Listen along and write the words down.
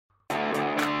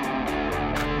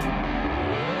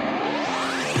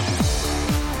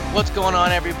What's going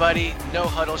on, everybody? No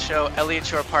Huddle Show. Elliott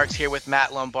Shore Parks here with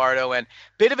Matt Lombardo, and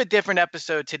bit of a different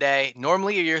episode today.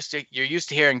 Normally, you're used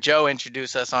to hearing Joe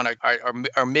introduce us on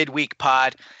our midweek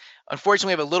pod. Unfortunately,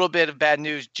 we have a little bit of bad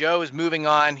news. Joe is moving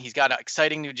on. He's got an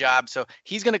exciting new job, so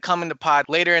he's going to come into pod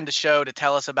later in the show to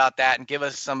tell us about that and give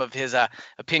us some of his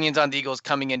opinions on the Eagles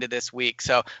coming into this week.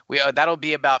 So that'll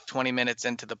be about 20 minutes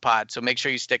into the pod, so make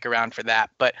sure you stick around for that.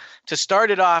 But to start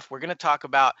it off, we're going to talk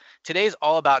about today's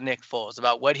all about Nick Foles,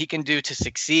 about what he can do to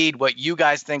succeed, what you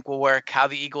guys think will work, how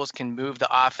the Eagles can move the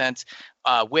offense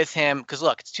with him. Because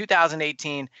look, it's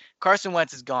 2018. Carson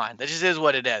Wentz is gone. That just is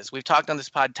what it is. We've talked on this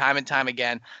pod time and time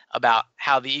again about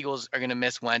how the Eagles are going to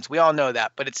miss Wentz. We all know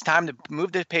that, but it's time to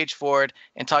move the page forward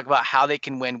and talk about how they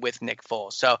can win with Nick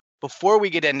Foles. So before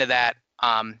we get into that,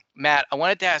 Matt, I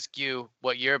wanted to ask you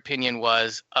what your opinion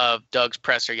was of Doug's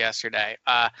presser yesterday.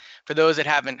 For those that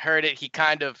haven't heard it,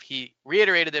 he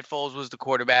reiterated that Foles was the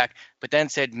quarterback, but then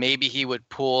said maybe he would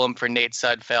pull him for Nate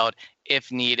Sudfeld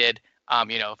if needed.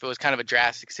 If it was kind of a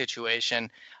drastic situation.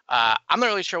 I'm not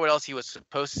really sure what else he was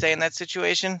supposed to say in that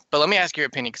situation, but let me ask your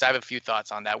opinion because I have a few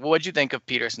thoughts on that. What did you think of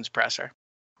Peterson's presser?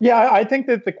 Yeah, I think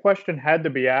that the question had to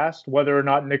be asked whether or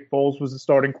not Nick Foles was the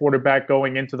starting quarterback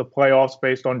going into the playoffs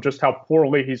based on just how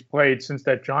poorly he's played since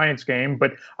that Giants game.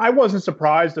 But I wasn't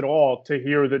surprised at all to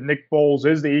hear that Nick Foles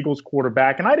is the Eagles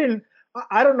quarterback. And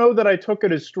I don't know that I took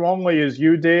it as strongly as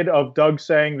you did of Doug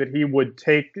saying that he would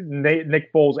take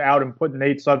Nick Foles out and put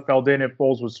Nate Sudfeld in if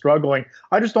Foles was struggling.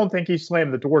 I just don't think he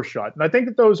slammed the door shut. And I think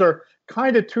that those are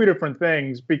kind of two different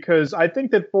things because I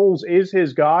think that Foles is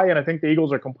his guy, and I think the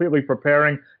Eagles are completely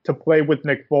preparing to play with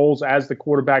Nick Foles as the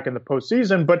quarterback in the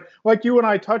postseason. But like you and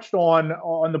I touched on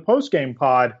the postgame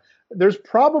pod, there's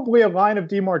probably a line of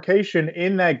demarcation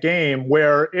in that game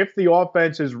where if the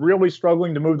offense is really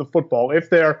struggling to move the football, if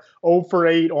they're 0 for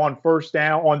 8 on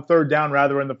third down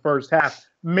rather in the first half,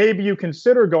 maybe you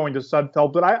consider going to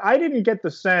Sudfeld. But I didn't get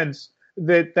the sense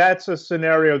that that's a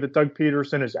scenario that Doug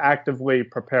Peterson is actively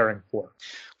preparing for.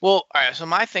 Well, all right. So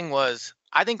my thing was,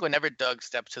 I think whenever Doug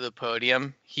steps to the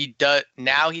podium, he does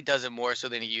it more so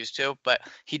than he used to, but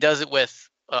he does it with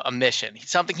a mission.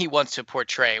 It's something he wants to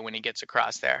portray when he gets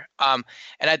across there. And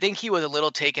I think he was a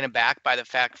little taken aback by the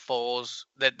fact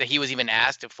that he was even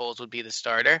asked if Foles would be the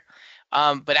starter.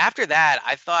 But after that,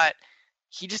 I thought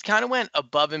he just kind of went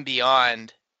above and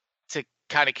beyond to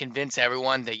kind of convince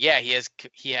everyone that, yeah, he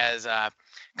has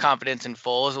confidence in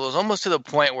Foles. It was almost to the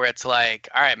point where it's like,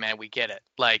 all right, man, we get it.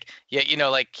 Like, yeah,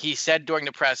 like he said during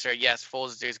the presser, yes, Foles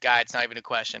is his guy. It's not even a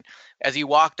question. As he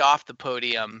walked off the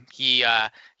podium, he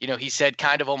said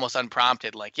kind of almost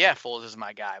unprompted, like, yeah, Foles is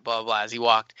my guy, blah, blah, blah, as he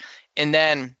walked. And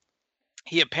then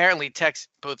he apparently texted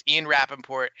both Ian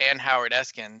Rappaport and Howard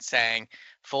Eskin saying,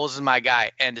 Foles is my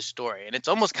guy, end of story. And it's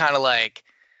almost kind of like,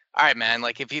 all right, man,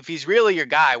 like if he's really your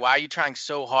guy, why are you trying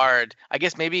so hard? I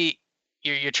guess maybe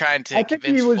you're trying to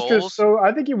convince Foles.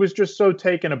 I think he was just so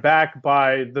taken aback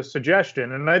by the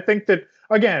suggestion. And I think that,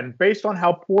 again, based on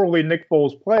how poorly Nick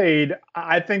Foles played,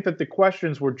 I think that the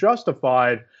questions were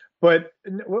justified. But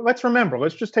let's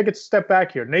just take a step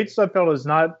back here. Nate Sudfeld has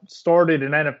not started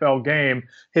an NFL game.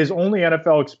 His only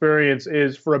NFL experience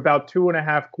is for about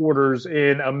 2.5 quarters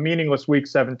in a meaningless Week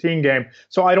 17 game.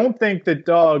 So I don't think that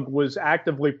Doug was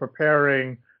actively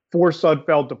preparing for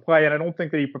Sudfeld to play, and I don't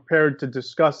think that he prepared to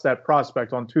discuss that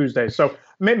prospect on Tuesday. So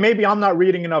maybe I'm not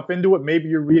reading enough into it. Maybe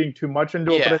you're reading too much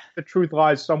into it, but the truth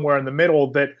lies somewhere in the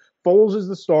middle that Foles is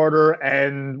the starter,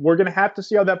 and we're going to have to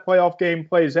see how that playoff game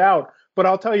plays out. But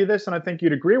I'll tell you this, and I think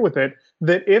you'd agree with it,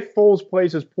 that if Foles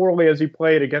plays as poorly as he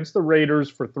played against the Raiders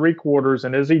for 3 quarters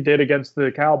and as he did against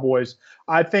the Cowboys,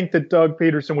 I think that Doug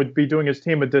Peterson would be doing his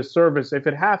team a disservice if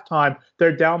at halftime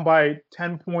they're down by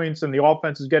 10 points and the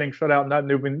offense is getting shut out and not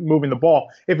moving the ball,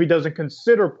 if he doesn't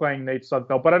consider playing Nate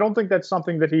Sudfeld. But I don't think that's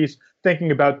something that he's thinking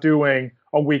about doing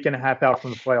a week and a half out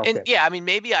from the playoff game. Yeah, I mean,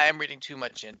 maybe I am reading too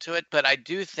much into it, but I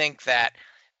do think that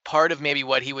part of maybe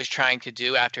what he was trying to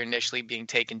do after initially being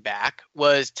taken back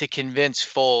was to convince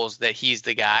Foles that he's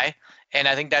the guy. And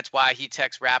I think that's why he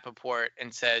texts Rappaport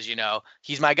and says,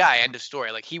 he's my guy, end of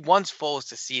story. Like, he wants Foles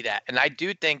to see that. And I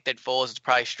do think that Foles is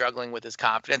probably struggling with his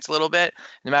confidence a little bit,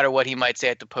 no matter what he might say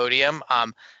at the podium.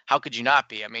 How could you not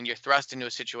be? I mean, you're thrust into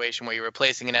a situation where you're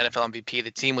replacing an NFL MVP.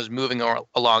 The team was moving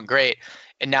along great,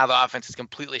 and now the offense is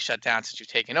completely shut down since you've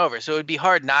taken over. So it would be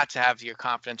hard not to have your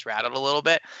confidence rattled a little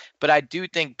bit. But I do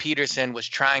think Peterson was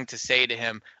trying to say to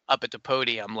him up at the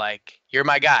podium, like, you're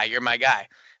my guy, you're my guy.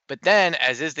 But then,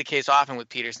 as is the case often with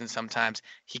Peterson sometimes,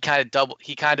 he kind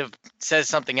of says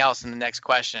something else in the next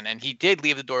question. And he did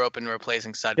leave the door open to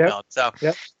replacing Sudfeld.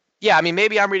 Yep. Yeah, I mean,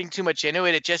 maybe I'm reading too much into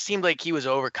it. It just seemed like he was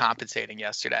overcompensating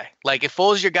yesterday. Like, if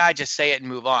Foles is your guy, just say it and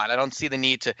move on. I don't see the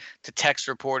need to text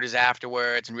reporters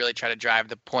afterwards and really try to drive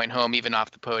the point home, even off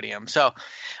the podium. So,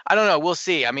 I don't know. We'll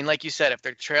see. I mean, like you said, if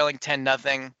they're trailing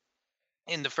 10-0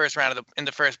 in the first round of in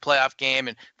the first playoff game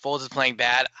and Foles is playing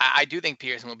bad, I do think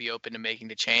Pearson will be open to making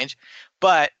the change.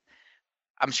 But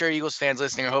I'm sure Eagles fans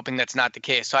listening are hoping that's not the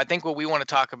case. So I think what we want to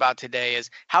talk about today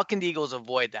is how can the Eagles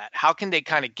avoid that? How can they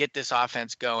kind of get this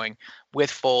offense going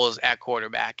with Foles at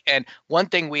quarterback? And one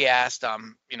thing we asked,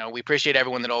 we appreciate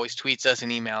everyone that always tweets us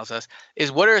and emails us,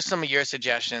 is what are some of your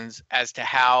suggestions as to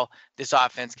how this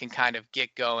offense can kind of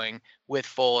get going with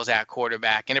Foles at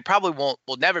quarterback? And it probably will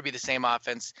never be the same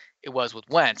offense it was with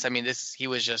Wentz. I mean, he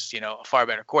was just, a far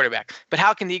better quarterback. But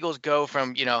how can the Eagles go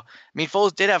from, I mean,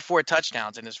 Foles did have 4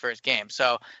 touchdowns in his first game.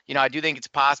 So, I do think it's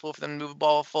possible for them to move the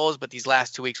ball with Foles, but these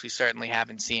last 2 weeks we certainly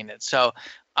haven't seen it. So,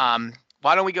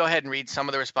 why don't we go ahead and read some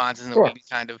of the responses and then we Sure. can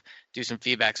kind of do some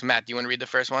feedback. So, Matt, do you want to read the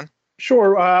first one?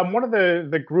 Sure. One of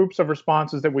the groups of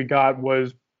responses that we got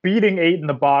was beating 8 in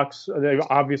the box.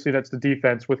 Obviously, that's the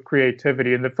defense with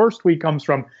creativity. And the first tweet comes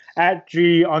from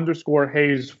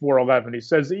 @G_Hayes411. He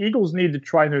says the Eagles need to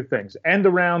try new things: end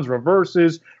arounds,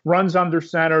 reverses, runs under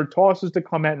center, tosses to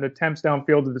Clement, and attempts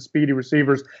downfield to the speedy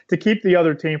receivers to keep the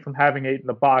other team from having 8 in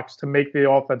the box to make the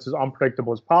offense as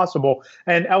unpredictable as possible.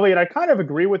 And Elliot, I kind of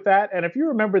agree with that. And if you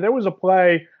remember, there was a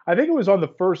play. I think it was on the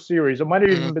first series. It might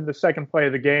have Mm-hmm. even been the second play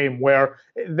of the game where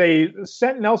they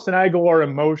sent Nelson Aguilar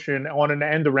in motion on an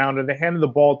end around and they handed the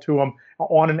ball to him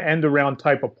on an end around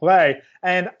type of play.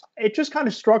 And it just kind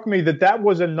of struck me that that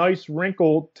was a nice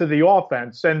wrinkle to the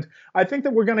offense. And I think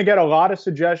that we're going to get a lot of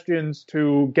suggestions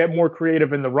to get more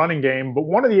creative in the running game. But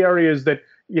one of the areas that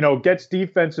gets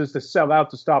defenses to sell out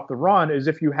to stop the run is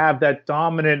if you have that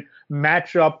dominant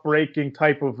matchup breaking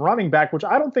type of running back, which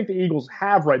I don't think the Eagles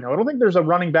have right now. I don't think there's a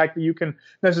running back that you can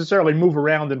necessarily move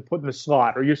around and put in the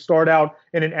slot, or you start out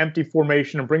in an empty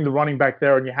formation and bring the running back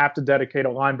there and you have to dedicate a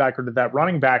linebacker to that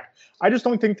running back. I just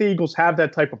don't think the Eagles have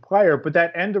that type of player, but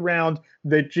that end around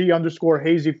that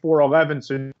G_Hazy411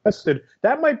 suggested,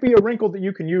 that might be a wrinkle that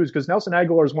you can use because Nelson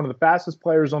Aguilar is one of the fastest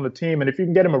players on the team. And if you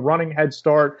can get him a running head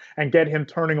start and get him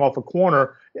turning off a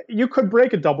corner, you could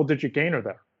break a double-digit gainer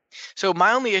there. So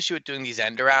my only issue with doing these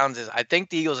end arounds is I think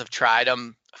the Eagles have tried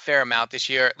them a fair amount this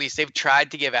year. At least they've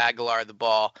tried to give Aguilar the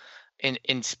ball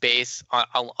in space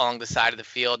along the side of the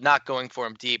field, not going for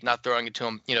him deep, not throwing it to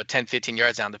him, 10, 15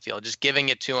 yards down the field, just giving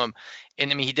it to him. And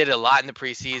I mean, he did it a lot in the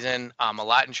preseason, a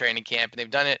lot in training camp, and they've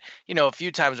done it, a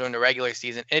few times during the regular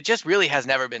season. And it just really has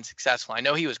never been successful. I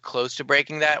know he was close to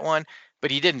breaking that one,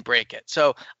 but he didn't break it.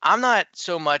 So I'm not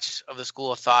so much of the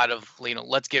school of thought of,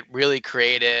 let's get really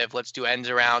creative. Let's do ends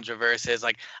arounds, reverses.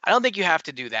 Like, I don't think you have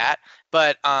to do that.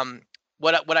 But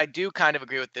what I do kind of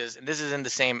agree with is, and this is in the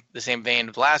same vein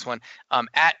of the last one,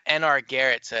 @NR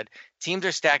Garrett said, teams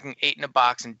are stacking 8 in a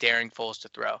box and daring Foles to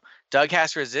throw. Doug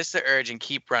has to resist the urge and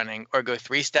keep running or go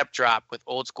 3-step drop with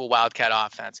old school Wildcat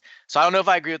offense. So I don't know if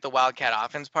I agree with the Wildcat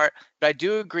offense part, but I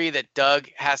do agree that Doug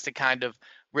has to kind of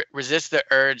resist the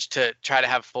urge to try to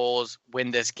have Foles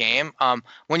win this game.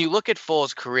 When you look at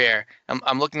Foles' career,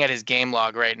 I'm looking at his game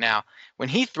log right now. When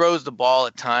he throws the ball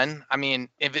a ton, I mean,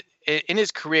 in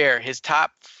his career, his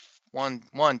top one,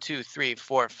 two, three,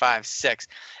 four, five, six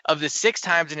of the 6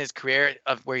 times in his career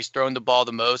of where he's thrown the ball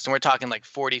the most, and we're talking like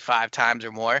 45 times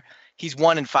or more, he's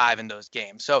 1-5 in those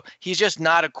games. So he's just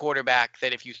not a quarterback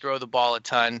that if you throw the ball a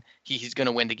ton, he's going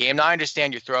to win the game. Now I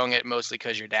understand you're throwing it mostly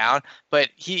because you're down, but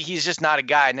he's just not a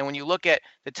guy. And then when you look at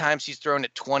the times he's thrown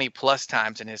it 20 plus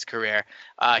times in his career,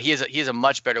 he has a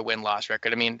much better win-loss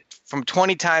record. I mean, from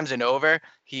 20 times and over,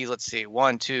 let's see,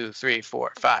 1, 2, 3,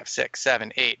 4, 5, 6,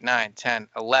 7, 8, 9, 10,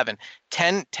 11,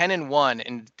 10-1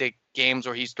 in the games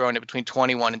where he's thrown it between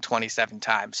 21 and 27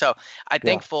 times. So I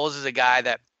think Yeah. Foles is a guy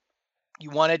that you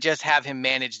want to just have him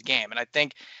manage the game. And I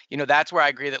think, that's where I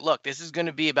agree that, look, this is going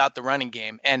to be about the running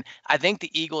game. And I think the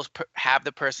Eagles have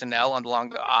the personnel along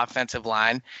the offensive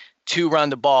line to run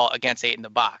the ball against 8 in the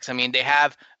box. I mean, they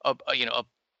have a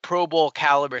Pro Bowl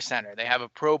caliber center. They have a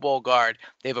Pro Bowl guard.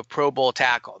 They have a Pro Bowl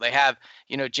tackle. They have,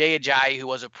 Jay Ajayi,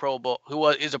 who is a Pro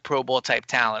Bowl type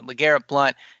talent. LeGarrette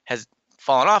Blount has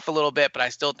fallen off a little bit, but I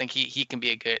still think he can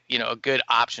be a good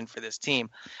option for this team.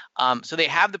 So they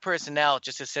have the personnel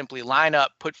just to simply line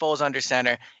up, put Foles under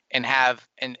center, and have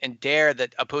and dare the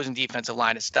opposing defensive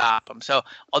line to stop them. So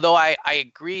although I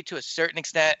agree to a certain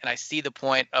extent, and I see the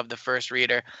point of the first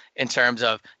reader in terms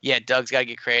of, yeah, Doug's got to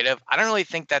get creative, I don't really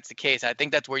think that's the case. I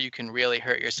think that's where you can really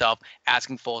hurt yourself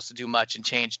asking Foles to do much and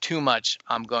change too much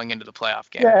going into the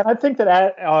playoff game. Yeah, and I think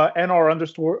that NR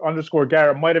underscore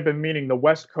Garrett might have been meaning the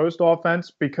West Coast offense,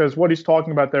 because what he's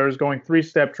talking about there is going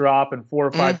 3-step drop and 4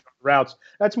 or 5 routes.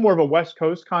 That's more of a West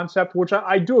Coast concept, which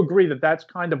I do agree that that's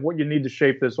kind of what you need to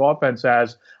shape this offense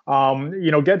as.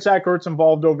 Get Zach Ertz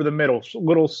involved over the middle,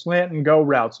 little slant and go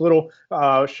routes, little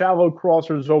shallow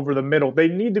crossers over the middle. They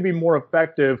need to be more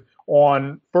effective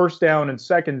on first down and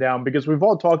second down, because we've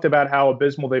all talked about how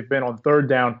abysmal they've been on third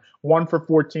down. 1 for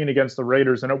 14 against the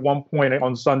Raiders, and at one point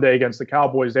on Sunday against the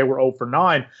Cowboys, they were 0 for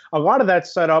 9. A lot of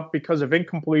that's set up because of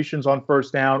incompletions on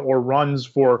first down or runs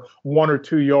for 1 or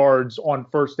 2 yards on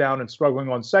first down and struggling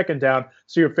on second down,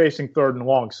 so you're facing third and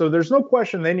long. So there's no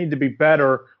question they need to be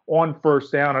better on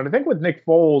first down. And I think with Nick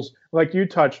Foles, like you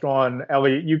touched on,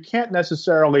 Elliot, you can't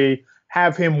necessarily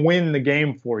have him win the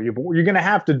game for you. But what you're going to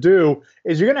have to do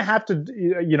is you're going to have to,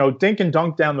 dink and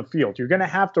dunk down the field. You're going to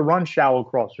have to run shallow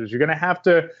crossers. You're going to have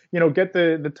to, get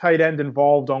the tight end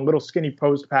involved on little skinny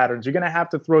post patterns. You're going to have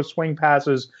to throw swing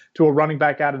passes to a running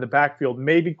back out of the backfield.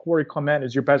 Maybe Corey Clement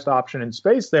is your best option in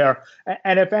space there.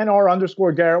 And if NR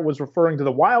underscore Garrett was referring to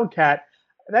the Wildcat,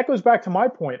 that goes back to my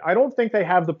point. I don't think they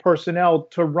have the personnel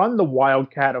to run the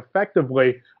Wildcat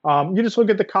effectively. You just look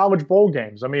at the college bowl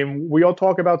games. I mean, we all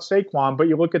talk about Saquon, but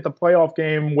you look at the playoff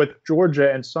game with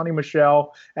Georgia and Sonny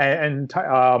Michel and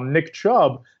Nick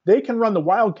Chubb. They can run the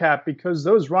Wildcat because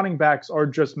those running backs are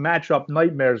just matchup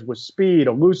nightmares with speed,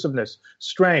 elusiveness,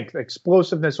 strength,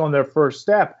 explosiveness on their first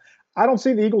step. I don't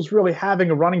see the Eagles really having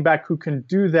a running back who can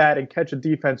do that and catch a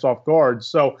defense off guard.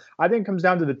 So I think it comes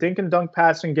down to the dink and dunk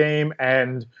passing game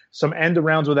and some end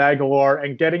arounds with Aguilar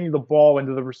and getting the ball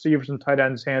into the receivers and tight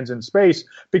ends' hands in space.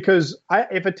 Because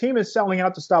if a team is selling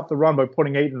out to stop the run by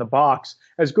putting 8 in the box,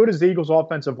 as good as the Eagles'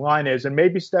 offensive line is, and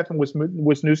maybe Stefan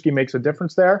Wisniewski makes a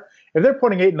difference there, if they're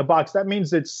putting 8 in the box, that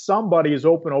means that somebody is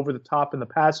open over the top in the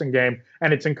passing game,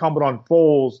 and it's incumbent on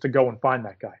Foles to go and find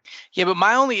that guy. Yeah, but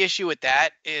my only issue with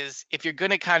that is if you're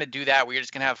going to kind of do that, where you're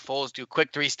just going to have Foles do a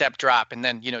quick 3-step drop and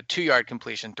then, 2-yard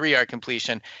completion, 3-yard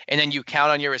completion, and then you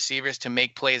count on your receivers to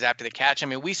make plays after the catch. I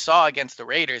mean, we saw against the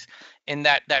Raiders in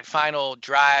that final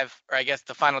drive, or I guess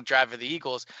the final drive of the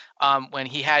Eagles, when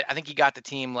I think he got the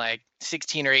team like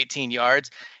 16 or 18 yards.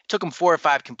 It took him 4 or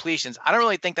 5 completions. I don't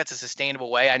really think that's a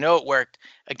sustainable way. I know it worked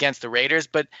against the Raiders,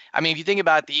 but I mean, if you think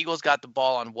about it, the Eagles got the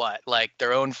ball on what, like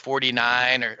their own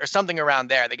 49 or something around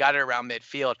there. They got it around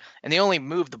midfield, and they only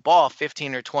moved the ball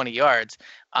 15 or 20 yards.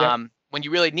 Yep. When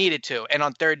you really needed to. And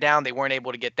on third down, they weren't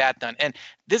able to get that done. And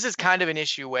this is kind of an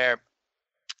issue where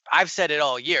I've said it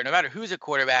all year. No matter who's a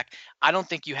quarterback, I don't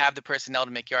think you have the personnel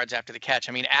to make yards after the catch.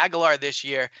 I mean, Aguilar this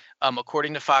year,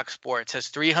 according to Fox Sports, has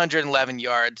 311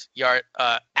 yards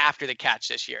after the catch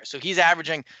this year. So he's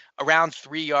averaging around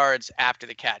 3 yards after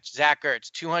the catch. Zach Ertz,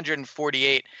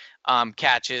 248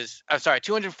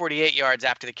 248 yards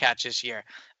after the catch this year.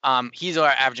 He's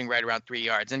averaging right around 3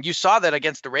 yards. And you saw that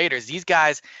against the Raiders. These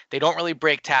guys, they don't really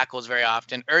break tackles very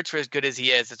often. Ertz, for as good as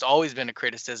he is, it's always been a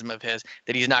criticism of his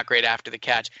that he's not great after the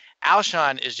catch.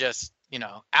 Alshon is just,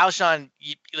 Alshon,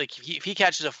 if he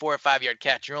catches a 4 or 5 yard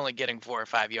catch, you're only getting 4 or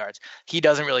 5 yards. He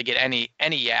doesn't really get any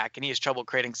yak, and he has trouble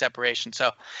creating separation.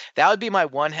 So that would be my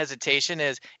one hesitation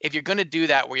is if you're going to do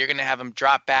that, where you're going to have him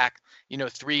drop back,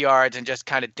 3 yards and just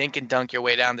kind of dink and dunk your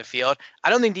way down the field. I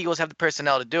don't think the Eagles have the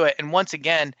personnel to do it. And once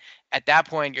again, at that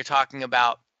point, you're talking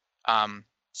about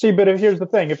but here's the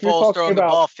thing: if you're talking throwing the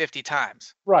ball 50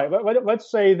 times, right? Let's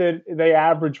say that they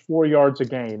average 4 yards a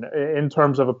gain in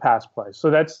terms of a pass play. So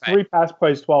that's 3 pass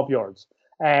plays, 12 yards.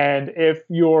 And if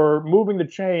you're moving the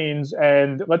chains,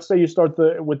 and let's say you start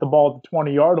with the ball at the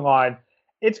 20-yard line,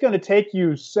 it's going to take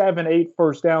you 7, 8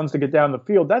 first downs to get down the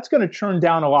field. That's going to churn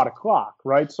down a lot of clock,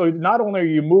 right? So not only are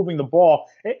you moving the ball,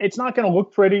 it's not going to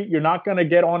look pretty. You're not going to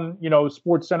get on,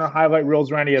 Sports Center highlight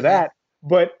reels or any of that,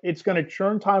 but it's going to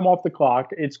churn time off the clock.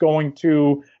 It's going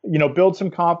to, build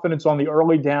some confidence on the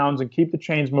early downs and keep the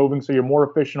chains moving so you're more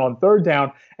efficient on third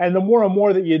down. And the more and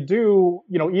more that you do,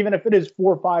 even if it is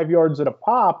 4 or 5 yards at a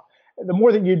pop, the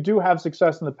more that you do have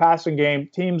success in the passing game,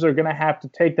 teams are going to have to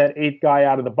take that 8th guy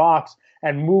out of the box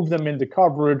and move them into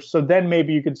coverage. So then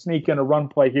maybe you can sneak in a run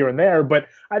play here and there. But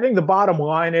I think the bottom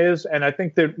line is, and I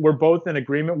think that we're both in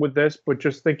agreement with this, but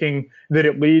just thinking that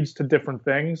it leads to different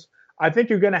things, I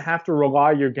think you're going to have to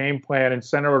rely your game plan and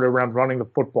center it around running the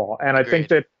football. And I think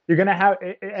that you're going to have,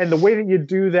 and the way that you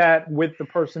do that with the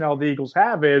personnel the Eagles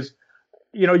have is,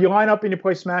 you line up and you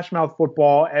play smash mouth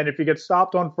football, and if you get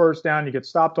stopped on first down, you get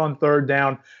stopped on third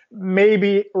down.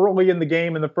 Maybe early in the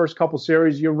game, in the first couple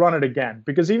series, you run it again,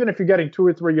 because even if you're getting 2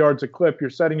 or 3 yards a clip, you're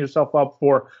setting yourself up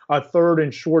for a third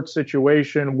and short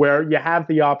situation where you have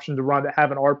the option to run, to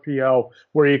have an RPO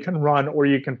where you can run or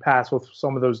you can pass with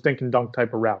some of those dink and dunk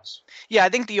type of routes. Yeah, I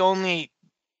think the only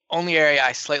area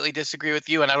I slightly disagree with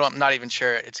you, and I'm not even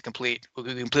sure it's we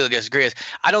completely disagree, is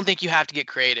I don't think you have to get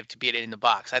creative to beat it in the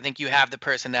box. I think you have the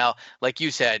personnel, like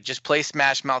you said, just play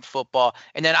smash mouth football,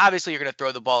 and then obviously you're going to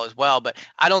throw the ball as well. But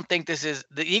I don't think the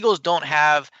Eagles don't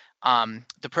have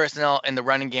the personnel in the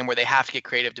running game where they have to get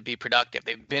creative to be productive.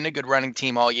 They've been a good running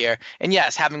team all year, and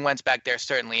yes, having Wentz back there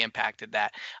certainly impacted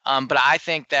that. But I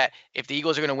think that if the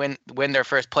Eagles are going to win their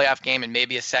first playoff game and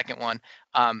maybe a second one,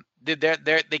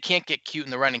 they can't get cute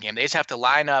in the running game. They just have to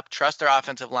line up, trust their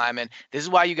offensive linemen. This is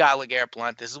why you got LeGarrette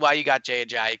Blount. This is why you got Jay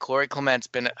Ajayi. Corey Clement's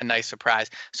been a nice surprise.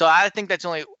 So I think that's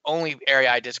the only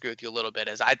area I disagree with you a little bit,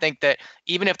 is I think that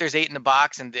even if there's 8 in the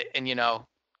box and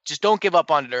just don't give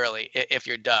up on it early if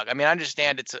you're Doug. I mean, I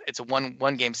understand it's a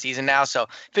one game season now, so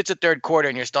if it's a third quarter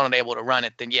and you're still not able to run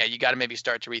it, then yeah, you got to maybe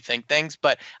start to rethink things.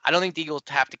 But I don't think the Eagles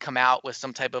have to come out with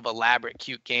some type of elaborate,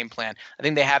 cute game plan. I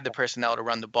think they have the personnel to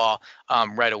run the ball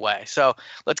right away. So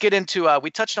let's get into.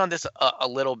 We touched on this a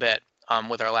little bit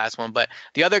with our last one, but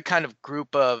the other kind of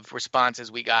group of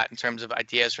responses we got in terms of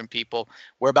ideas from people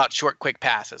were about short, quick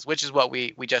passes, which is what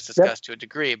we just discussed to a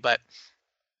degree, but.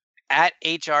 At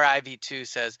HRIV2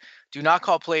 says, do not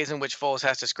call plays in which Foles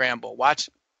has to scramble. Watch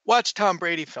Tom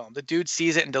Brady film. The dude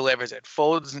sees it and delivers it.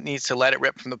 Foles needs to let it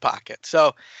rip from the pocket.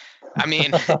 So, I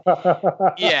mean,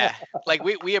 yeah, like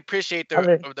we appreciate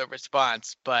the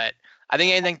response, but I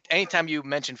think anytime you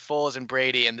mention Foles and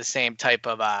Brady in the same type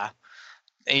of and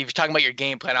if you're talking about your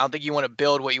game plan, I don't think you want to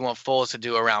build what you want Foles to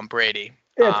do around Brady.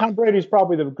 Yeah, Tom Brady's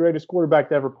probably the greatest quarterback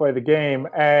to ever play the game.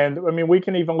 And I mean, we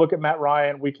can even look at Matt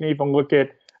Ryan. We can even look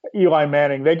at Eli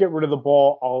Manning. They get rid of the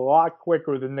ball a lot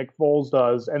quicker than Nick Foles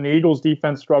does. And the Eagles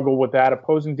defense struggle with that.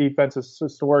 Opposing defenses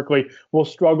historically will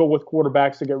struggle with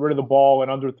quarterbacks to get rid of the ball in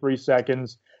under 3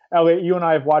 seconds. Elliot, you and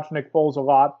I have watched Nick Foles a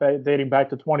lot, dating back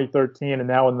to 2013 and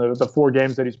now in the 4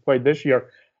 games that he's played this year.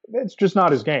 It's just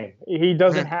not his game. He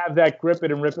doesn't have that grip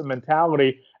it and rip it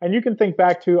mentality. And you can think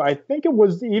back to, I think it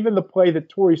was even the play that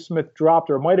Torrey Smith dropped,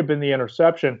 or it might have been the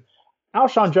interception.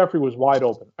 Alshon Jeffrey was wide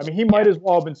open. I mean, he might as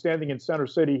well have been standing in center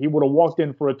city. He would have walked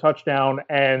in for a touchdown,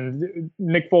 and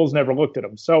Nick Foles never looked at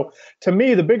him. So to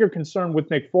me, the bigger concern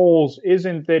with Nick Foles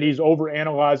isn't that he's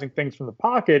overanalyzing things from the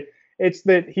pocket. It's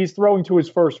that he's throwing to his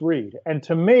first read. And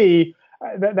to me,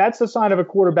 that's a sign of a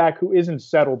quarterback who isn't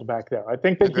settled back there. I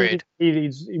think that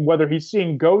he's whether he's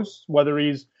seeing ghosts, whether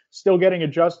he's still getting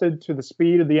adjusted to the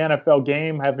speed of the NFL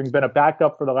game, having been a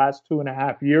backup for the last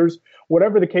 2.5 years,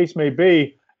 whatever the case may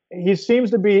be, he seems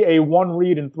to be a one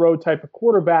read and throw type of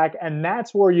quarterback, and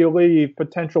that's where you leave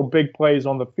potential big plays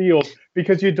on the field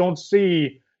because you don't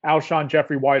see Alshon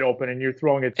Jeffrey wide open and you're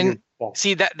throwing it to your ball.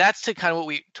 See, that's to kind of what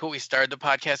we started the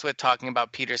podcast with, talking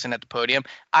about Peterson at the podium.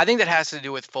 I think that has to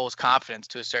do with Foles' confidence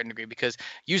to a certain degree, because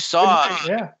you saw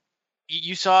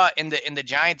in the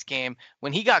Giants game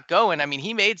when he got going, I mean,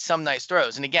 he made some nice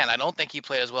throws. And again, I don't think he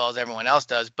played as well as everyone else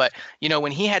does, but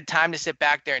when he had time to sit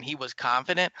back there and he was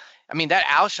confident, I mean, that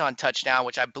Alshon touchdown,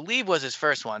 which I believe was his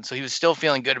first one, so he was still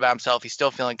feeling good about himself. He's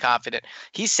still feeling confident.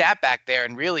 He sat back there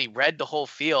and really read the whole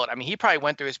field. I mean, he probably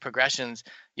went through his progressions,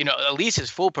 at least his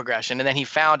full progression, and then he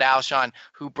found Alshon,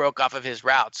 who broke off of his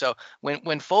route. So when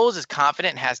Foles is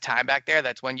confident and has time back there,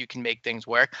 that's when you can make things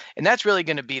work, and that's really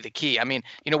going to be the key. I mean,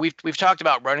 we've talked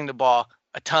about running the ball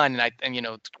a ton,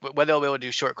 and whether they'll be able to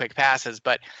do short, quick passes,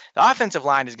 but the offensive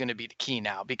line is going to be the key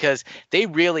now because they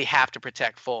really have to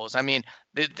protect Foles. I mean,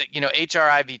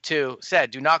 HRIV2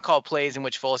 said, do not call plays in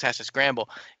which Foles has to scramble.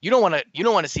 You don't want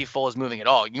to see Foles moving at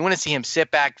all. You want to see him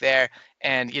sit back there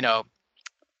and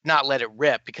not let it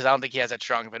rip, because I don't think he has that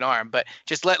strong of an arm, but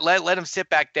just let him sit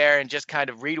back there and just kind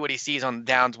of read what he sees on the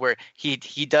downs where he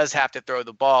does have to throw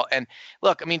the ball. And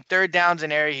look, I mean, third down's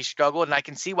an area he struggled, and I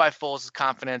can see why Foles'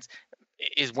 confidence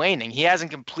is waning. He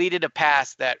hasn't completed a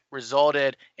pass that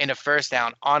resulted in a first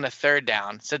down on a third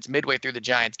down since midway through the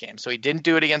Giants game. So he didn't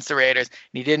do it against the Raiders,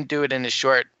 and he didn't do it in his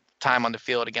short time on the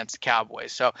field against the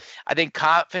Cowboys. So I think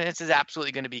confidence is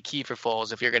absolutely going to be key for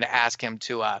Foles if you're going to ask him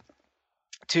to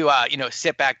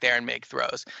sit back there and make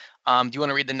throws. Do you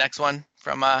want to read the next one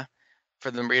from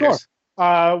for the readers?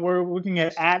 We're looking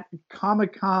at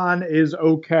Comic Con is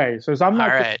okay. So I'm All not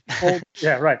right. Foles,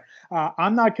 yeah, right.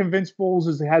 I'm not convinced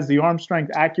Foles has the arm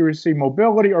strength, accuracy,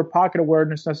 mobility, or pocket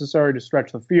awareness necessary to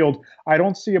stretch the field. I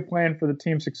don't see a plan for the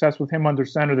team's success with him under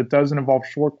center that doesn't involve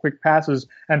short, quick passes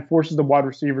and forces the wide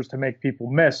receivers to make people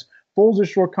miss. Foles'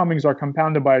 shortcomings are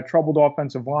compounded by a troubled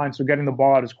offensive line, so getting the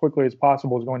ball out as quickly as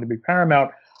possible is going to be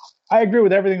paramount. I agree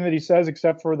with everything that he says,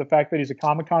 except for the fact that he's a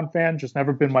Comic Con fan. Just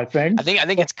never been my thing. I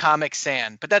think it's Comic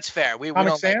Sans, but that's fair. We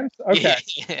Comic don't like. Sans? Okay.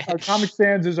 Yeah. Comic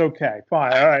Sans is okay.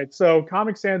 Fine. All right. So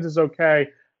Comic Sans is okay.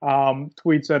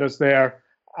 Tweets at us there.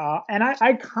 And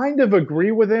I kind of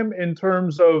agree with him in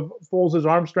terms of Foles'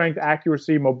 arm strength,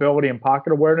 accuracy, mobility, and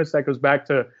pocket awareness. That goes back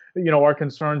to, our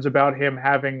concerns about him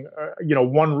having,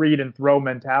 one read and throw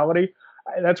mentality.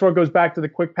 That's where it goes back to the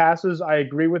quick passes. I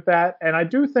agree with that. And I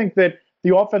do think that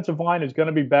the offensive line is going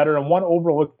to be better. And one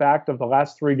overlooked fact of the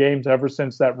last three games ever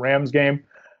since that Rams game,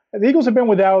 the Eagles have been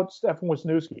without Stefan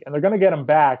Wisniewski, and they're going to get him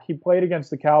back. He played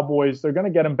against the Cowboys. They're going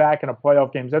to get him back in a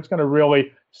playoff game. That's going to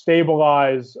really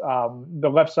stabilize the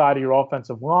left side of your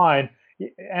offensive line.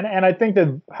 And I think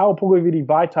that Halapoulivaati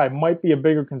Vaitai might be a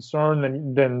bigger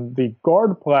concern than the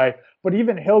guard play, but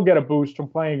even he'll get a boost from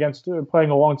playing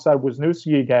alongside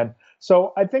Wisniewski again.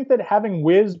 So I think that having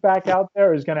Wiz back out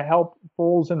there is going to help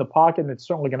Foles in the pocket, and it's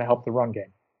certainly going to help the run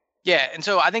game. Yeah, and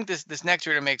so I think this next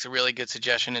reader makes a really good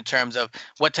suggestion in terms of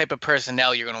what type of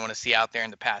personnel you're going to want to see out there in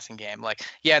the passing game. Like,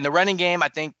 yeah, in the running game, I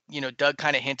think, Doug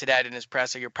kind of hinted at in his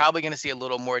presser, you're probably going to see a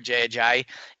little more Jay Ajayi,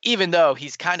 even though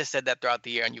he's kind of said that throughout the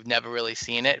year and you've never really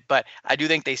seen it. But I do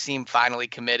think they seem finally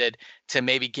committed to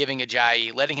maybe giving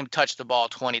Ajayi, letting him touch the ball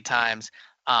 20 times,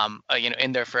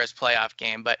 in their first playoff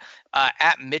game. But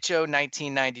at Mitcho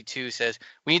 1992 says,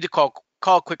 we need to call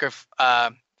quicker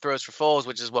throws for Foles,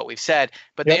 which is what we've said.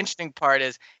 But the interesting part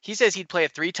is he says he'd play a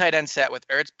 3 tight end set with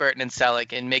Ertz, Burton, and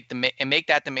Selleck and make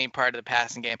that the main part of the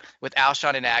passing game with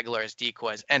Alshon and Aguilar as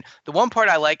decoys. And the one part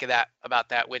I like about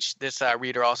that, which this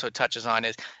reader also touches on,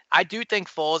 is I do think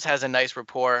Foles has a nice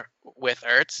rapport with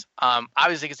Ertz.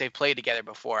 Obviously, because they've played together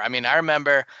before. I mean, I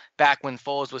remember back when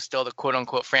Foles was still the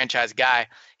quote-unquote franchise guy,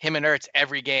 him and Ertz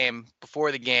every game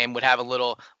before the game would have a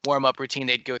little warm-up routine.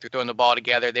 They'd go through throwing the ball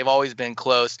together. They've always been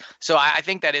close. So I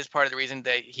think that is part of the reason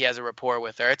that he has a rapport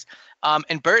with Ertz.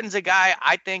 And Burton's a guy,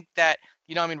 I think that,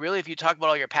 really, if you talk about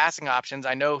all your passing options,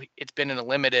 I know it's been in a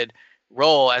limited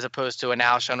role as opposed to an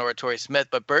Alshon or a Torrey Smith,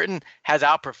 but Burton has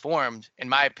outperformed, in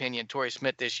my opinion, Torrey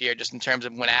Smith this year, just in terms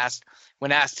of when asked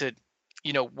to,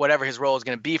 whatever his role is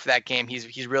going to be for that game,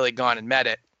 he's really gone and met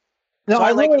it. No, so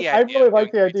I really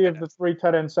like the idea of the 3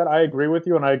 tight end set. I agree with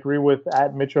you, and I agree with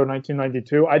at Mitcho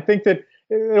 1992. I think that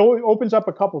it opens up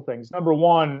a couple things. Number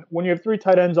one, when you have 3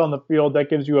 tight ends on the field, that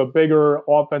gives you a bigger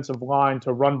offensive line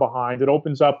to run behind. It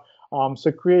opens up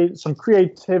create some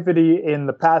creativity in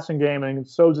the passing game and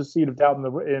sows a seed of doubt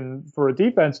for a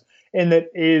defense. In that,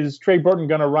 is Trey Burton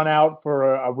going to run out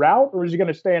for a route, or is he going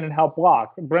to stay in and help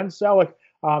block? Brent Selleck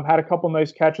had a couple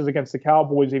nice catches against the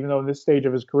Cowboys, even though in this stage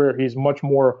of his career, he's much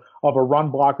more of a run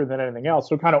blocker than anything else.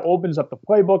 So it kind of opens up the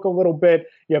playbook a little bit.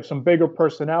 You have some bigger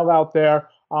personnel out there.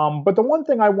 But the one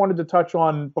thing I wanted to touch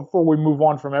on before we move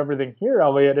on from everything here,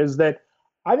 Elliot, is that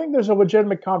I think there's a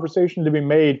legitimate conversation to be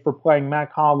made for playing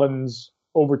Mac Hollins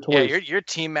over Torrey. Yeah, you're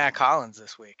team Mac Hollins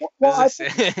this week. Well,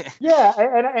 yeah,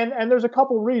 and there's a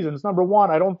couple reasons. Number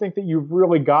one, I don't think that you've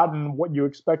really gotten what you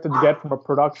expected to get from a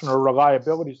production or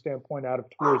reliability standpoint out of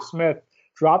Torrey Smith.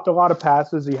 Dropped a lot of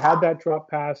passes. He had that drop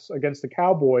pass against the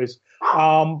Cowboys.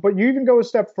 But you even go a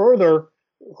step further.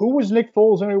 Who was Nick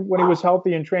Foles when he was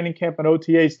healthy in training camp and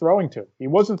OTAs throwing to? He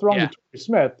wasn't throwing to Torrey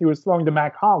Smith. He was throwing to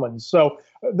Mac Hollins. So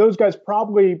those guys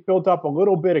probably built up a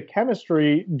little bit of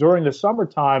chemistry during the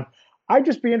summertime. I'd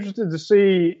just be interested to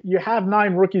see, you have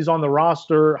 9 rookies on the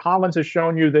roster. Hollins has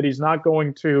shown you that he's not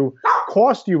going to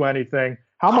cost you anything.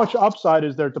 How much upside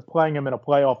is there to playing him in a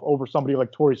playoff over somebody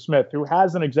like Torrey Smith, who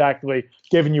hasn't exactly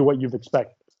given you what you've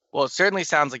expected? Well, it certainly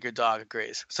sounds like your dog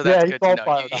agrees, so that's good to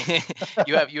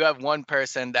know. You have one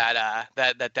person that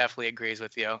definitely agrees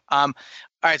with you. All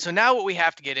right, so now what we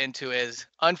have to get into is,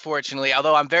 unfortunately,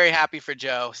 although I'm very happy for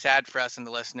Joe, sad for us and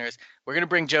the listeners, we're going to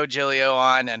bring Joe Giglio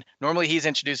on, and normally he's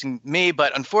introducing me,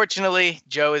 but unfortunately,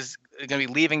 Joe is going to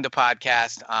be leaving the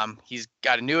podcast. He's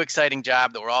got a new exciting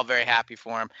job that we're all very happy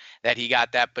for him that he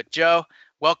got that. But Joe,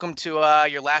 welcome to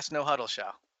your last No Huddle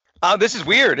show. This is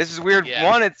weird. This is weird. Yeah.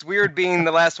 One, it's weird being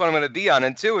the last one I'm going to be on.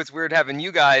 And two, it's weird having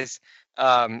you guys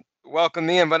welcome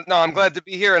me in. But no, I'm glad to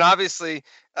be here. And obviously,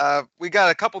 we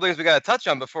got a couple things we got to touch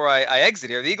on before I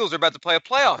exit here. The Eagles are about to play a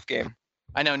playoff game.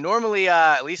 I know normally,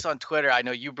 at least on Twitter, I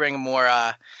know you bring a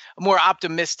more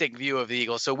optimistic view of the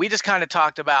Eagles. So we just kind of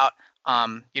talked about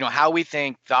how we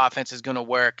think the offense is going to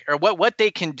work or what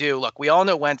they can do. Look, we all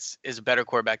know Wentz is a better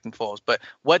quarterback than Foles, but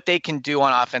what they can do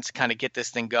on offense to kind of get this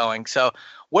thing going. So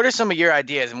what are some of your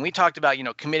ideas? And we talked about,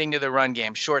 committing to the run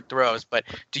game, short throws, but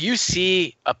do you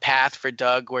see a path for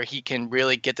Doug where he can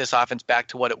really get this offense back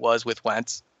to what it was with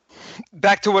Wentz?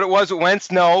 Back to what it was with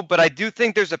Wentz, no, but I do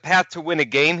think there's a path to win a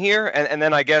game here, and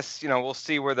then I guess we'll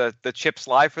see where the chips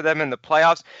lie for them in the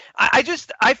playoffs.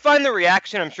 I find the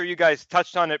reaction, I'm sure you guys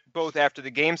touched on it both after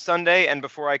the game Sunday and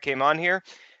before I came on here.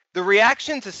 The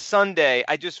reaction to Sunday,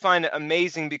 I just find it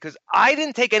amazing because I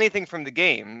didn't take anything from the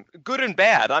game, good and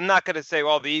bad. I'm not going to say,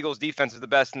 well, the Eagles' defense is the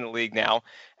best in the league now,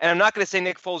 and I'm not going to say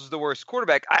Nick Foles is the worst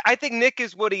quarterback. I think Nick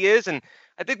is what he is, and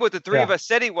I think what the three of us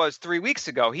said he was 3 weeks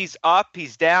ago. He's up,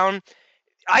 he's down.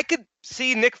 I could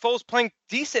see Nick Foles playing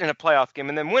decent in a playoff game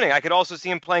and then winning. I could also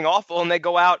see him playing awful and they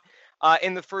go out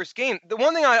in the first game. The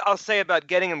one thing I'll say about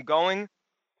getting him going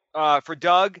for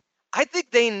Doug, I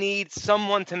think they need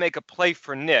someone to make a play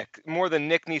for Nick more than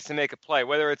Nick needs to make a play,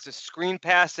 whether it's a screen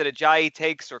pass that Ajayi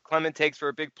takes or Clement takes for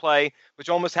a big play, which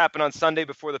almost happened on Sunday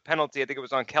before the penalty. I think it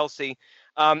was on Kelsey.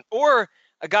 Or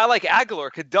a guy like Aguilar.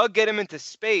 Could Doug get him into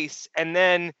space and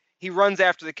then he runs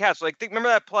after the catch? Remember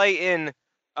that play in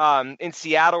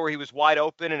Seattle where he was wide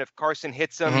open, and if Carson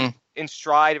hits him in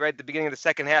stride right at the beginning of the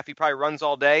second half, he probably runs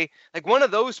all day. Like one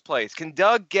of those plays. Can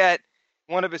Doug get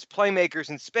one of his playmakers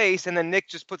in space, and then Nick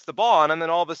just puts the ball on him,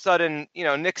 and all of a sudden,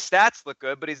 Nick's stats look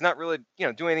good, but he's not really,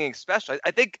 doing anything special.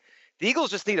 I think the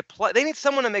Eagles just need a play. They need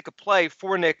someone to make a play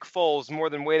for Nick Foles more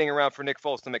than waiting around for Nick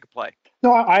Foles to make a play.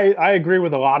 No, I agree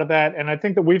with a lot of that. And I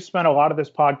think that we've spent a lot of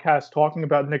this podcast talking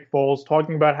about Nick Foles,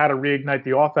 talking about how to reignite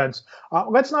the offense.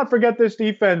 Let's not forget this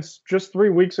defense just 3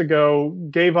 weeks ago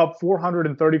gave up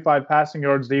 435 passing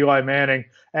yards to Eli Manning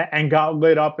and got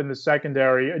lit up in the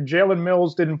secondary. Jalen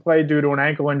Mills didn't play due to an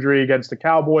ankle injury against the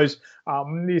Cowboys.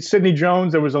 Sidney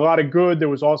Jones, there was a lot of good. There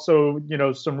was also,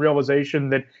 some realization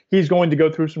that he's going to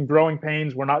go through some growing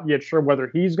pains. We're not yet sure whether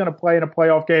he's going to play in a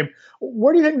playoff game.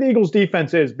 Where do you think the Eagles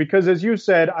defense is? Because as you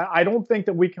said, I don't think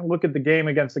that we can look at the game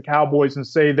against the Cowboys and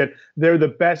say that they're the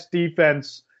best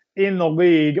defense in the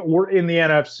league or in the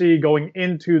NFC going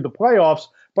into the playoffs.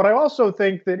 But I also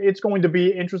think that it's going to be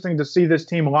interesting to see this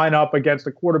team line up against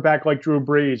a quarterback like Drew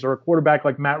Brees or a quarterback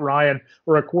like Matt Ryan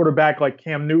or a quarterback like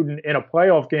Cam Newton in a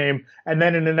playoff game. And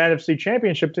then in an NFC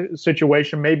championship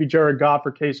situation, maybe Jared Goff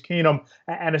or Case Keenum,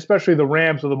 and especially the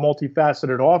Rams with a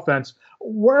multifaceted offense.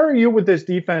 Where are you with this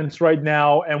defense right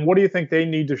now? And what do you think they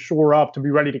need to shore up to be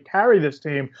ready to carry this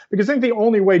team? Because I think the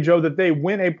only way, Joe, that they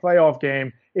win a playoff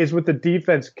game is with the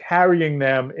defense carrying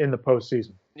them in the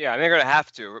postseason. Yeah, they're going to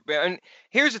have to. And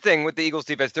here's the thing with the Eagles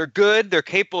defense. They're good. They're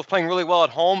capable of playing really well at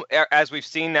home, as we've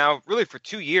seen now really for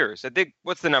 2 years. I think,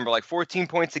 what's the number, like 14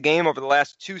 points a game over the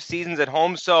last 2 seasons at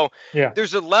home. So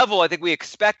there's a level I think we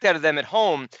expect out of them at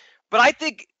home. But I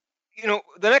think,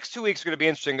 the next 2 weeks are going to be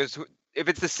interesting because if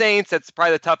it's the Saints, that's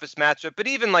probably the toughest matchup. But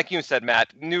even like you said,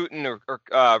 Matt, Newton or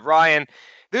Ryan,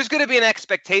 there's going to be an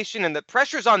expectation, and the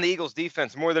pressure's on the Eagles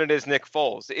defense more than it is Nick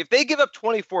Foles. If they give up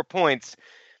 24 points,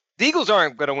 the Eagles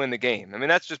aren't going to win the game. I mean,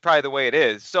 that's just probably the way it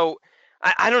is. So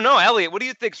I don't know, Elliot, what do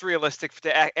you think is realistic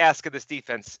to ask of this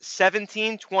defense?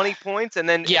 17, 20 points, and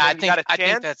then I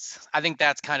think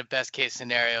that's kind of best case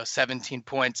scenario, 17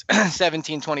 points,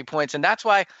 17, 20 points. And that's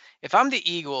why if I'm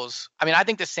the Eagles, I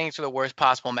think the Saints are the worst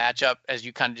possible matchup, as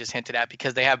you kind of just hinted at,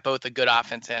 because they have both a good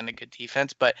offense and a good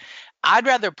defense. But I'd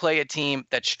rather play a team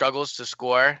that struggles to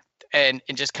score and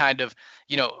just kind of,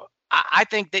 I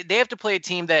think they have to play a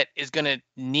team that is going to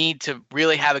need to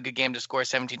really have a good game to score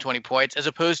 17, 20 points, as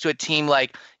opposed to a team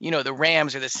like, the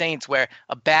Rams or the Saints, where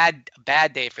a bad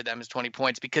day for them is 20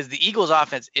 points, because the Eagles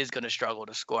offense is going to struggle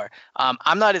to score.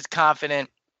 I'm not as confident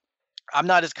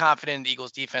in the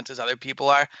Eagles defense as other people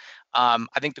are.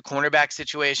 I think the cornerback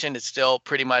situation is still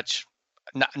pretty much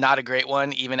not a great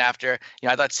one, even after,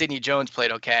 I thought Sidney Jones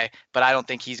played okay, but I don't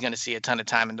think he's going to see a ton of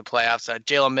time in the playoffs.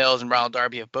 Jalen Mills and Ronald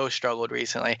Darby have both struggled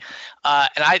recently.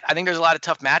 And I think there's a lot of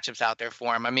tough matchups out there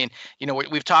for him.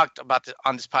 We've talked about this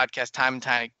on this podcast time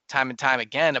and time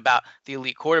again about the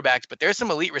elite quarterbacks, but there's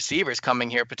some elite receivers coming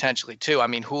here potentially too.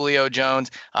 Julio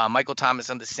Jones, Michael Thomas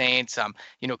on the Saints,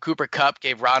 Cooper Kupp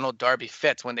gave Ronald Darby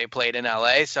fits when they played in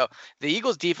LA. So the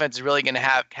Eagles defense is really going to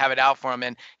have it out for them.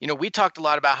 And, we talked a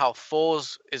lot about how Foles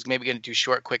is maybe going to do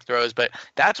short, quick throws, but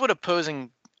that's what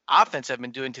opposing offense have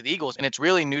been doing to the Eagles, and it's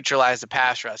really neutralized the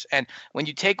pass rush. And when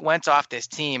you take Wentz off this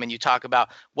team and you talk about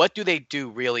what do they do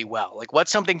really well, like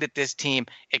what's something that this team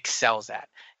excels at,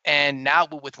 And now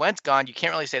with Wentz gone, you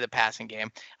can't really say the passing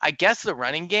game. I guess the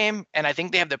running game, and I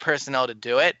think they have the personnel to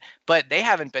do it, but they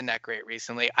haven't been that great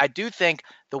recently. I do think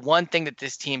the one thing that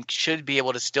this team should be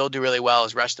able to still do really well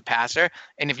is rush the passer.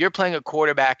 And if you're playing a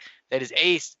quarterback that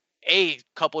is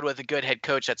coupled with a good head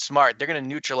coach that's smart, they're going to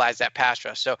neutralize that pass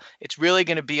rush. So it's really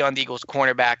going to be on the Eagles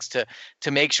cornerbacks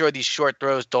to make sure these short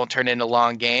throws don't turn into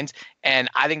long gains. And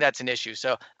I think that's an issue.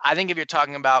 So I think if you're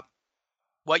talking about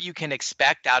what you can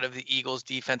expect out of the Eagles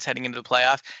defense heading into the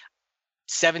playoffs,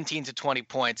 17 to 20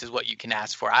 points is what you can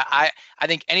ask for. I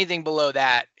think anything below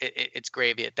that, it's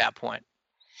gravy at that point.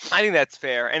 I think that's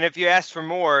fair. And if you ask for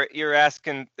more, you're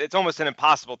asking, it's almost an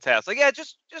impossible task. Like, yeah,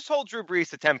 just hold Drew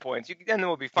Brees to 10 points. Then it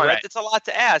will be fine. Right. It's a lot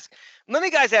to ask. Let me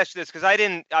guys ask you this, because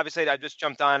I just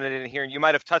jumped on it in here, and you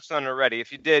might have touched on it already.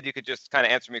 If you did, you could just kind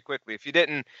of answer me quickly. If you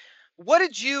didn't, we'll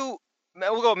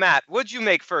go, Matt. What did you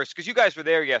make first? Because you guys were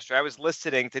there yesterday. I was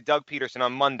listening to Doug Peterson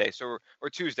on Monday, or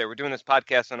Tuesday. We're doing this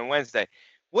podcast on a Wednesday.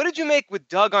 What did you make with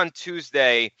Doug on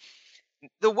Tuesday?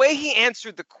 The way he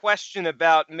answered the question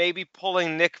about maybe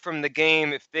pulling Nick from the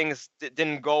game if things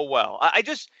didn't go well.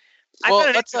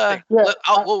 We'll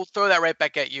throw that right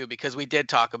back at you, because we did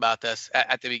talk about this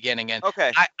at the beginning, and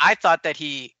okay. I thought that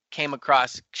he came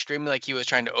across extremely like he was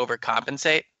trying to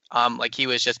overcompensate. Like he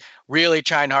was just really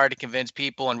trying hard to convince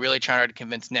people and really trying hard to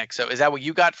convince Nick. So is that what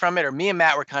you got from it? Or me and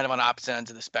Matt were kind of on opposite ends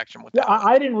of the spectrum with that? Yeah,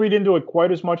 I didn't read into it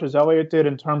quite as much as Elliot did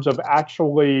in terms of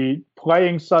actually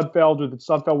playing Sudfeld, or that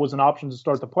Sudfeld was an option to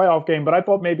start the playoff game. But I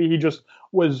thought maybe he just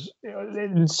was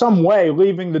in some way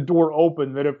leaving the door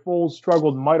open that if Foles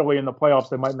struggled mightily in the playoffs,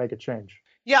 they might make a change.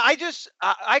 Yeah,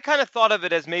 I kind of thought of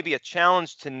it as maybe a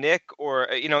challenge to Nick, or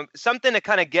something to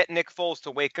kind of get Nick Foles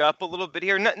to wake up a little bit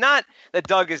here. Not that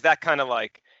Doug is that kind of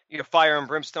like fire and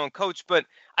brimstone coach, but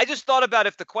I just thought about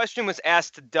if the question was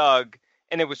asked to Doug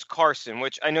and it was Carson,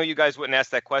 which I know you guys wouldn't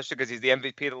ask that question because he's the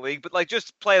MVP of the league, but like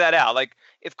just play that out. Like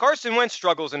if Carson Wentz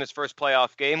struggles in his first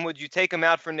playoff game, would you take him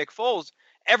out for Nick Foles?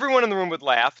 Everyone in the room would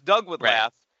laugh. Doug would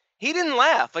laugh. He didn't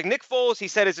laugh. Like Nick Foles, he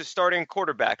said, is a starting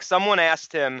quarterback. Someone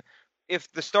asked him, if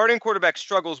the starting quarterback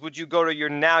struggles, would you go to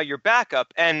your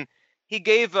backup? And he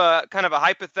gave a kind of a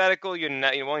hypothetical,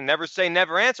 never say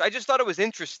never answer. I just thought it was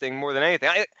interesting more than anything.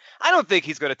 I don't think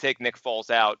he's going to take Nick Foles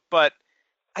out, but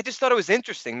I just thought it was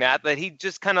interesting, Matt, that he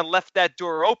just kind of left that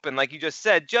door open, like you just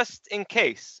said, just in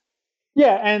case.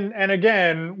 Yeah, and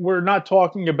again, we're not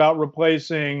talking about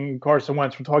replacing Carson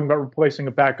Wentz. We're talking about replacing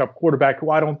a backup quarterback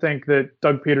who I don't think that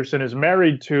Doug Peterson is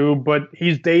married to, but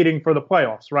he's dating for the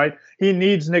playoffs, right? He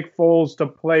needs Nick Foles to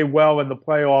play well in the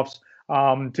playoffs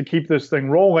to keep this thing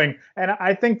rolling. And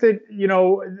I think that,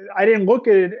 I didn't look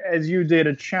at it as you did,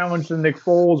 a challenge to Nick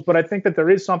Foles, but I think that there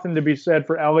is something to be said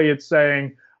for Elliott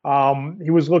saying he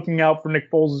was looking out for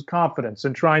Nick Foles' confidence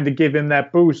and trying to give him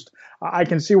that boost. I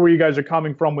can see where you guys are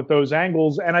coming from with those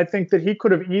angles. And I think that he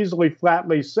could have easily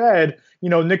flatly said,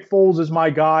 Nick Foles is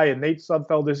my guy and Nate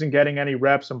Sudfeld isn't getting any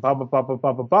reps and blah, blah, blah, blah,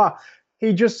 blah, blah, blah.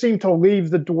 He just seemed to leave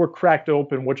the door cracked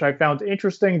open, which I found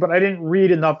interesting, but I didn't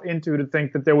read enough into to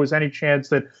think that there was any chance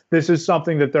that this is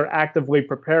something that they're actively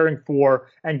preparing for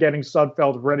and getting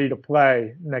Sudfeld ready to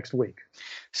play next week.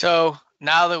 So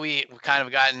now that we've kind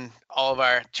of gotten all of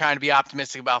our trying to be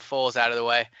optimistic about Foles out of the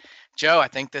way, Joe, I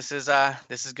think this is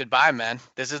goodbye, man.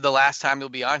 This is the last time you'll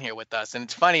be on here with us. And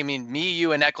it's funny, I mean, me,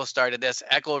 you, and Eckel started this.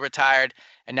 Eckel retired,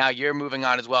 and now you're moving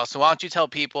on as well. So why don't you tell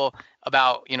people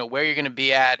about, where you're going to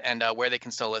be at and where they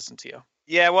can still listen to you?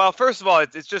 Yeah, well, first of all,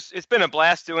 it's been a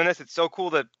blast doing this. It's so cool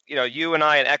that, you and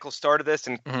I and Eckel started this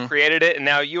and created it. And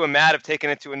now you and Matt have taken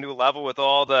it to a new level with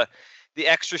all the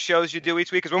extra shows you do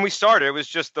each week. Because when we started, it was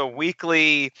just the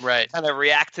weekly kind of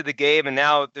react to the game. And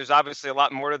now there's obviously a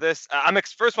lot more to this.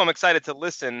 First of all, I'm excited to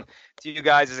listen to you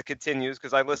guys as it continues,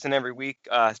 because I listen every week,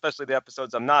 especially the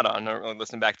episodes I'm not on. I don't really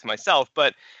listen back to myself,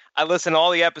 but I listen to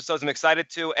all the episodes I'm excited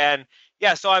to. And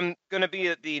yeah, so I'm going to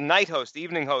be the night host, the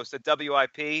evening host at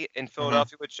WIP in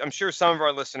Philadelphia, which I'm sure some of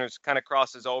our listeners kind of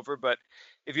crosses over. But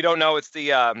if you don't know, it's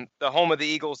the home of the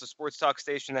Eagles, the sports talk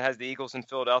station that has the Eagles in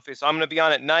Philadelphia. So I'm going to be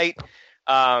on at night.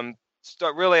 I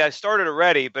started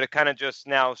already, but it kind of just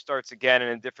now starts again in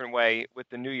a different way with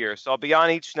the new year. So I'll be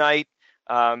on each night.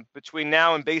 Between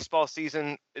now and baseball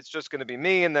season, it's just going to be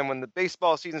me. And then when the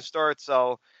baseball season starts,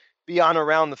 I'll be on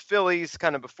around the Phillies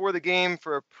kind of before the game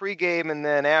for a pregame, and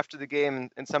then after the game,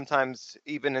 and sometimes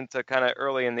even into kind of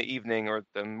early in the evening or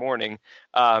the morning,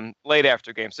 late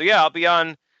after game. So yeah, I'll be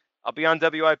on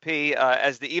WIP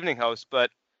as the evening host,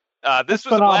 but This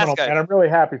was phenomenal, a blast, guys. man. I'm really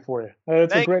happy for you.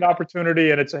 It's a great you.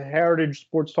 opportunity, and it's a heritage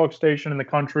sports talk station in the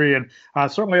country, and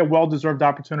certainly a well-deserved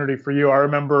opportunity for you. I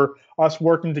remember us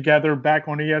working together back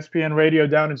on ESPN Radio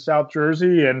down in South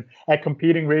Jersey and at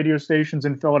competing radio stations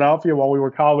in Philadelphia while we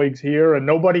were colleagues here. And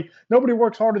nobody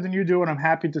works harder than you do, and I'm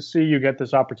happy to see you get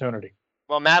this opportunity.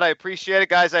 Well, Matt, I appreciate it,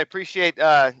 guys. I appreciate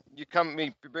you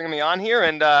bringing me on here,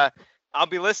 and I'll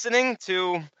be listening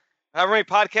to however many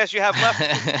podcasts you have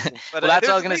left. But well, that's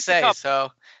all I was going to say. So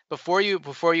before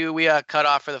you we cut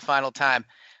off for the final time,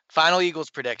 final Eagles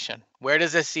prediction. Where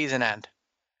does this season end?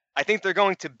 I think they're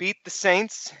going to beat the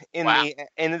Saints in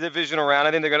the divisional round.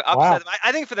 I think they're going to upset them.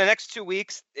 I think for the next 2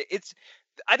 weeks,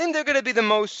 I think they're going to be the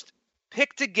most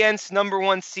picked against number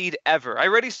 1 seed ever. I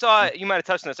already saw, you might have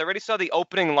touched on this, I already saw the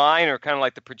opening line, or kind of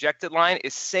like the projected line,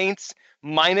 is Saints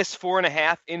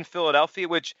 -4.5 in Philadelphia,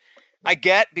 which I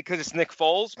get because it's Nick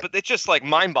Foles, but it's just like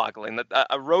mind-boggling that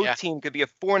a road team could be a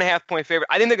 4.5-point favorite.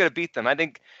 I think they're going to beat them. I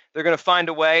think they're going to find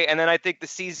a way, and then I think the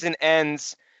season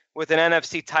ends with an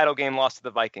NFC title game loss to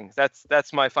the Vikings.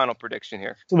 That's my final prediction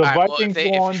here. So the Vikings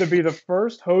go on to be the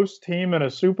first host team in a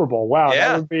Super Bowl. Wow,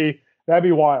 that'd be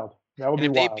wild. That would be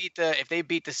wild. If they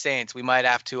beat the Saints, we might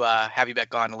have to have you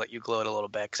back on to let you gloat a little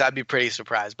bit, because I'd be pretty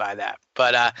surprised by that.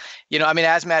 But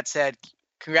as Matt said,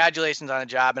 congratulations on the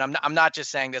job. And I'm not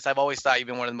just saying this. I've always thought you've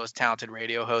been one of the most talented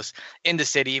radio hosts in the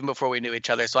city, even before we knew each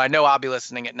other. So I know I'll be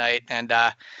listening at night, and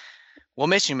we'll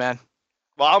miss you, man.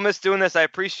 Well, I'll miss doing this. I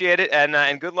appreciate it,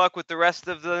 and good luck with the rest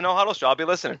of the No Huddle show. I'll be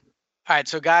listening. All right,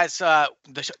 so guys,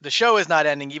 the show is not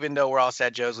ending, even though we're all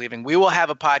sad Joe's leaving. We will have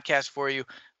a podcast for you,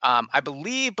 I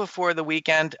believe, before the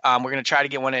weekend. We're going to try to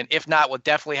get one in. If not, we'll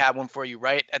definitely have one for you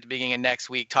right at the beginning of next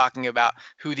week, talking about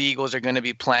who the Eagles are going to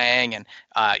be playing and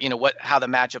how the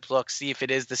matchups look. See if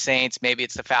it is the Saints, maybe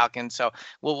it's the Falcons. So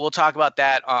we'll talk about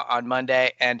that on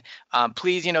Monday. And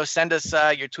please, send us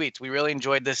your tweets. We really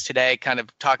enjoyed this today, kind of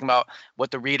talking about what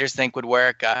the readers think would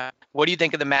work. What do you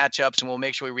think of the matchups? And we'll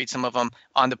make sure we read some of them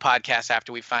on the podcast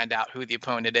after we find out who the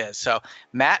opponent is. So,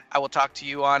 Matt, I will talk to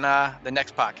you on the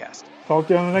next podcast. Talk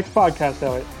to you on the next podcast,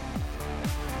 Elliot.